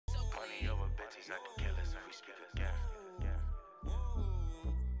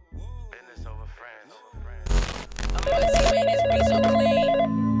made this beat so clean.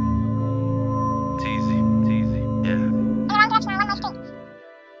 Tezze, yeah.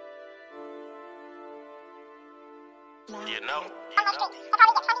 You know.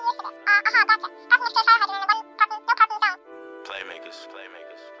 Playmakers.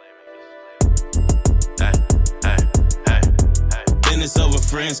 Hey. Business over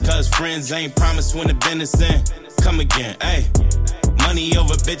friends, cause friends ain't promised when the business in. Come again, ayy. Money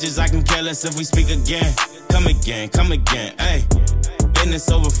over bitches, I can care less if we speak again. Come again, ayy. Business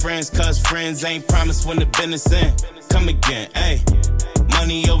over friends, cause friends ain't promised when the business in. Come again, ayy.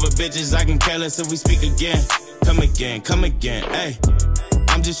 Money over bitches, I can care less if we speak again. Come again, ayy.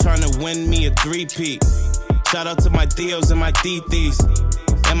 I'm just trying to win me a three-peat. Shout out to my Theos and my Tithis.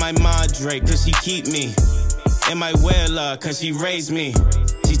 And my Madre, cause she keep me. And my Wella, cause she raised me.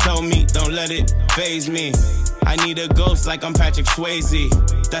 She told me, don't let it faze me. I need a ghost like I'm Patrick Swayze.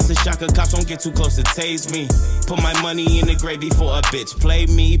 That's a shocker, cops don't get too close to tase me. Put my money in the grave before a bitch play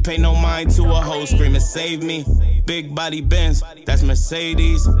me. Pay no mind to a hoe screaming save me. Big body Benz, that's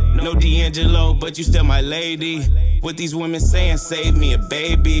Mercedes. No D'Angelo, but you still my lady. What these women saying, save me a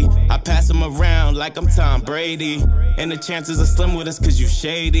baby. I pass them around like I'm Tom Brady. And the chances are slim with us cause you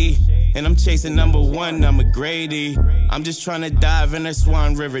shady. And I'm chasing #1, I'm a Grady. I'm just trying to dive in that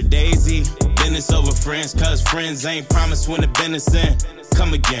Swan River Daisy. Business over friends, cause friends ain't promised when the business in.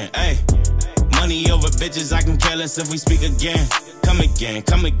 Come again, ayy. Money over bitches, I can care less if we speak again. Come again,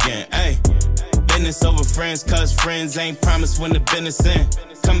 ayy. Business over friends, cause friends ain't promised when the business in.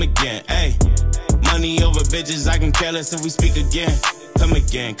 Come again, ayy. Money over bitches, I can care less if we speak again. Come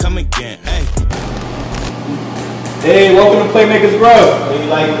again, ayy. Hey, welcome to Playmakers Grove. How you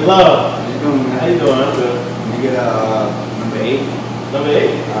like the love? How you doing, man? How you doing? I'm good. Let me get number 8. Number 8?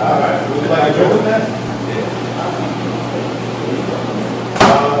 Alright. Would you like a drink with that? Yeah.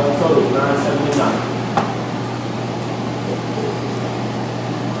 Total $9.79.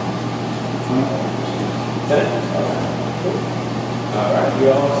 Okay. Alright, we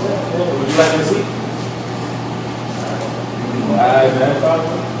all set. Would you like a receipt? Alright, man.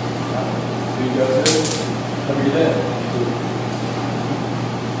 See you guys. Have a good day.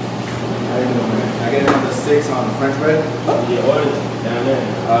 How you doing, man? Can I get number 6 on the French bread? Yeah, order down there.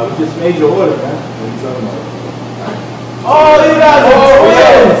 We just made your order, man. What are you talking about? Oh, you guys are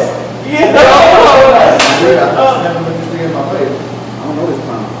twins! Yeah! I've never put this thing in my plate. I don't know this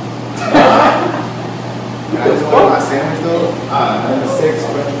clown. Can I just order my sandwich, though? Number 6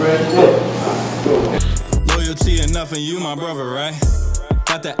 French bread? Loyalty enough and you my brother, right?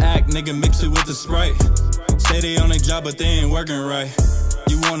 Got the act, nigga, mix it with the Sprite. Say they on a job, but they ain't working right.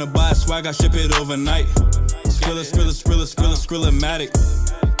 You wanna buy swag, I ship it overnight. Scrillmatic.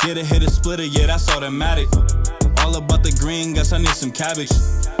 Get a hit a splitter, yeah, that's automatic. All about the green, guess I need some cabbage.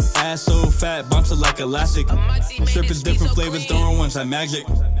 Ass so fat, bumps it like elastic. Strippers different flavors, throwing ones like magic.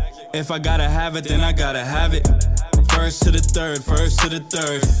 If I gotta have it, then I gotta have it. First to the third.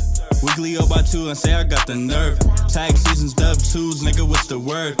 Weekly O by 2 and say I got the nerve. Tag seasons, dub 2s, nigga, what's the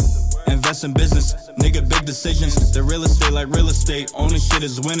word? Invest in business, nigga, big decisions. The real estate like real estate, owning shit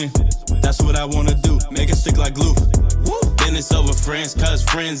is winning. That's what I wanna do, make it stick like glue. Business over friends, cause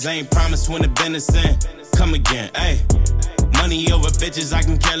friends ain't promised when the business in. Come again, ayy. Money over bitches, I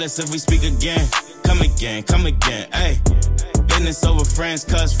can care less if we speak again. Come again, ayy. Business over friends,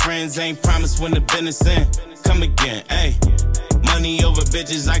 cause friends ain't promised when the business in. Come again, ayy. Money over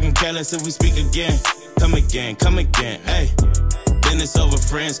bitches, I can care less if we speak again. Come again, ayy. Business over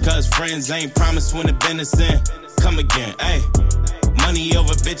friends, cause friends ain't promised when the business in. Come again, ayy. Money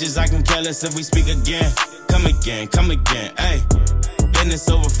over bitches, I can care less if we speak again. Come again, ayy. Business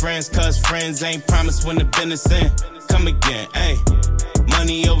over friends, cause friends ain't promised when the business in. Come again, ayy.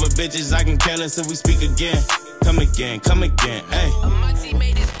 Money over bitches, I can care less if we speak again. Come again, ayy.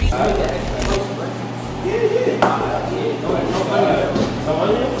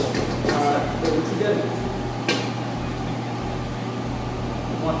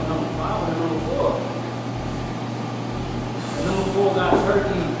 Want number 5 or number 4? Number 4 got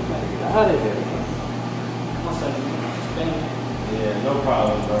turkey. How did it? One second. Yeah, no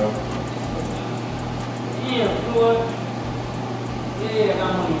problem, bro. Yeah, you know what? Yeah, I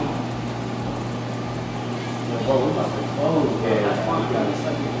got money. Yeah, bro, we about to close. Yeah, that's fine.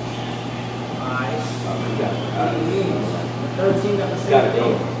 Alright. The 13 got the same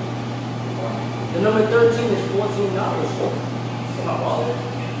thing. The number 13 is $14. Come on, wallet.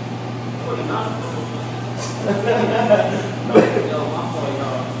 $49. No, yo, my boy,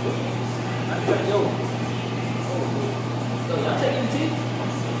 y'all. Yo, y'all taking tea?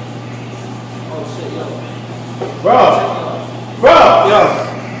 Oh shit, yo. Bro, yo,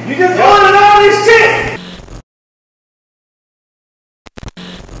 you just ordered